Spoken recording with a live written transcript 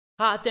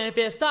A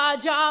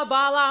tempestade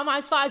abala,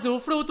 mas faz o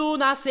fruto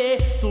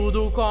nascer.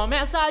 Tudo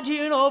começa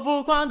de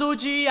novo quando o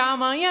dia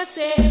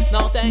amanhecer.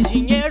 Não tem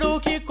dinheiro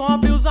que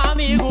compre os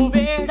amigos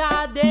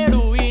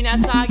verdadeiros. E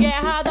nessa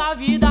guerra da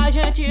vida a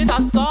gente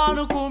tá só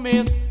no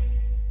começo.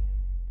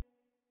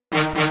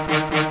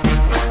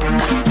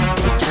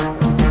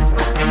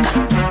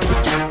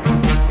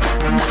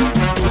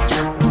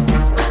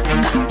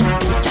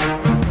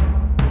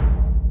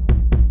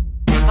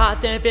 A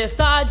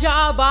tempestade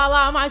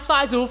abala, mas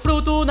faz o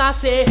fruto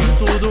nascer.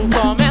 Tudo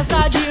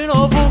começa de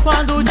novo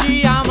quando o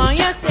dia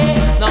amanhecer.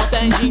 Não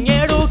tem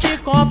dinheiro que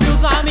compre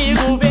os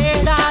amigos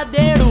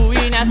verdadeiros.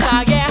 E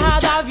nessa guerra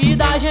da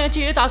vida a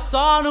gente tá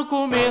só no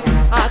começo.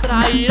 A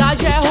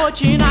trairagem é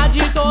rotina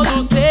de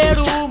todo ser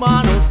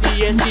humano.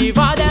 Se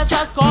esquivar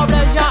dessas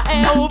cobras já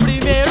é o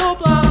primeiro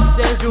plano.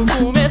 Desde o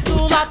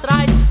começo lá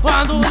atrás,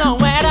 quando não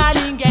era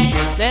ninguém,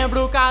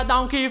 lembro cada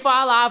um que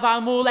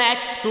falava: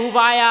 moleque, tu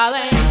vai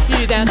além.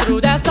 E dentro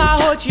dessa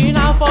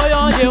rotina foi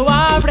onde eu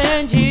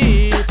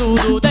aprendi: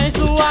 tudo tem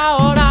sua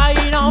hora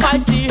e não vai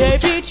se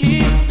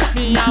repetir.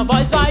 Minha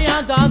voz vai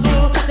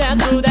andando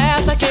dentro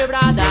dessa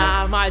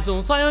quebrada. Mais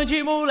um sonho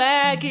de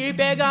moleque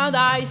pegando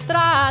a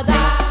estrada.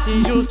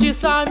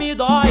 Injustiça me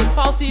dói,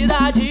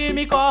 falsidade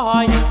me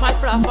corrói, mas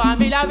pra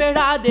família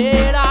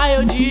verdadeira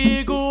eu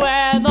digo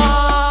é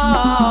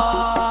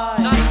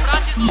nóis. Das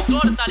pratas e dos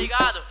ouro, tá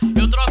ligado?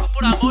 Eu troco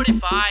por amor e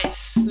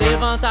paz.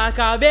 Levanta a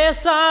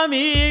cabeça,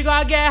 amigo,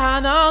 a guerra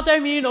não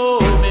terminou.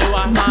 Meu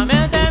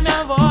armamento é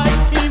minha voz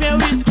e meu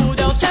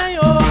escudo é o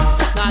Senhor.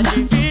 Na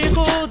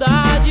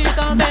dificuldade,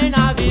 também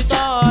na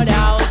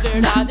vitória, os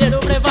verdadeiros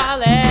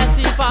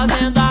prevalecem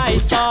fazendo a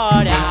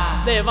história.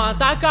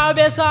 Levanta a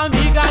cabeça,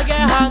 amiga, a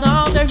guerra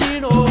não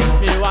terminou.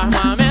 Meu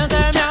armamento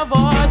é minha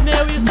voz,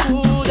 meu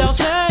escudo é o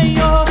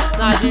Senhor.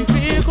 Na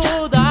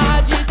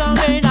dificuldade,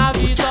 também na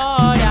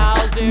vitória,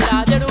 os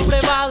verdadeiros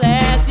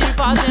prevalecem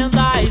fazendo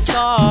a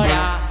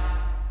história.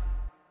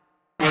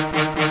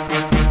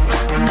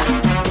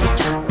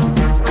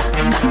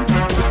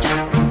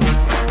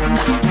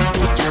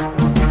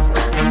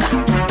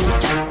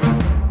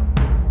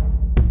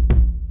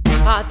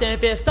 A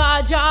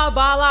tempestade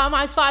abala,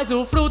 mas faz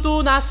o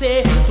fruto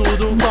nascer.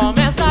 Tudo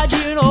começa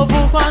de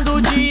novo quando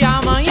o dia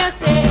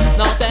amanhecer.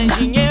 Não tem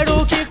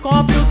dinheiro que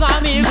compre os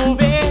amigos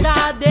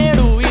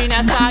verdadeiros. E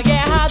nessa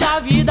guerra da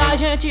vida a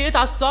gente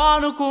tá só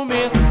no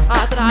começo.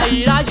 A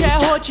trairagem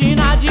é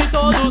rotina de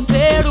todo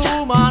ser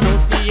humano.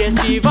 Se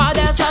esquivar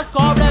dessas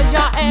cobras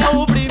já é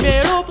o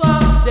primeiro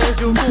plano.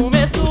 Desde o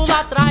começo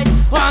lá atrás,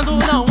 quando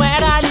não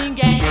era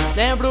ninguém,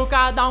 lembro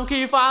cada um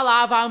que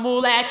falava: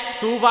 moleque,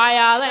 tu vai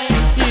além.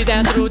 E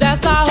dentro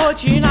dessa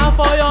rotina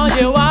foi onde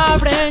eu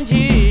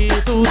aprendi: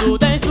 tudo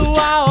tem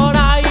sua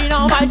hora e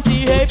não vai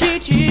se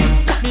repetir.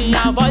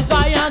 Minha voz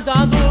vai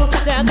andando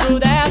dentro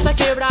dessa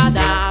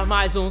quebrada.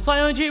 Mais um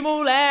sonho de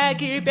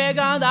moleque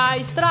pegando a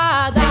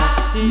estrada.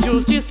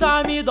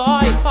 Injustiça me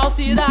dói,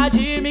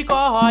 falsidade me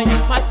corrói,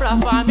 mas pra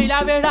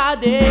família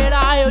verdadeira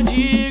eu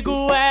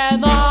digo é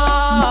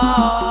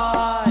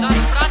nóis. Das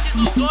pratas e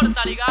dos ouro,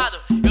 tá ligado?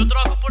 Eu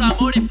troco por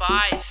amor e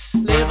paz.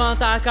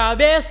 Levanta a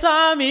cabeça,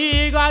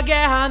 amigo, a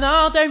guerra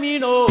não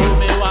terminou.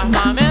 Meu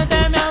armamento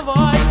é minha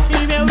voz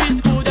e meu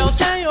escudo é o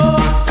Senhor.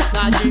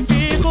 Na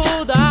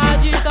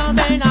dificuldade,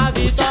 também na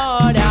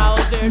vitória,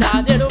 os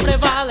verdadeiros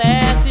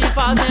prevalecem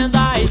fazendo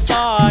a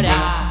história.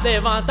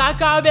 Levanta a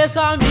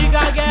cabeça, amiga,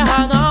 a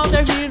guerra não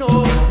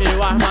terminou.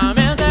 Meu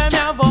armamento é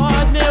minha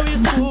voz, meu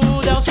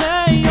escudo é o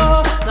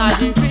Senhor. Na